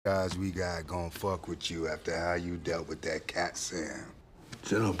Guys we got gon' fuck with you after how you dealt with that cat Sam.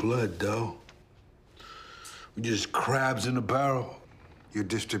 It's in our blood, though. We just crabs in a barrel. Your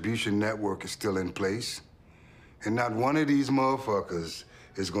distribution network is still in place, and not one of these motherfuckers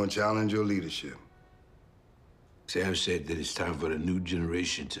is gonna challenge your leadership. Sam said that it's time for the new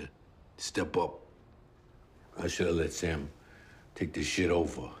generation to step up. I should have let Sam take this shit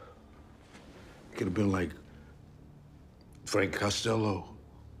over. It could have been like Frank Costello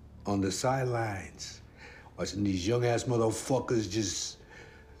on the sidelines, watching these young-ass motherfuckers just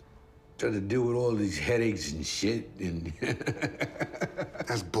trying to deal with all these headaches and shit, and...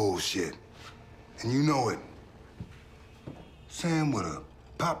 That's bullshit, and you know it. Sam would've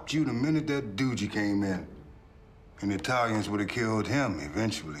popped you the minute that Doogie came in, and the Italians would've killed him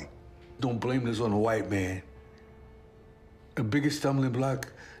eventually. Don't blame this on the white man. The biggest stumbling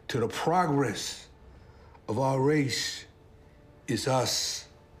block to the progress of our race is us,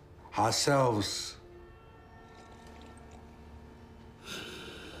 ourselves.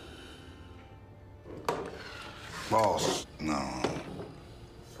 Boss, no.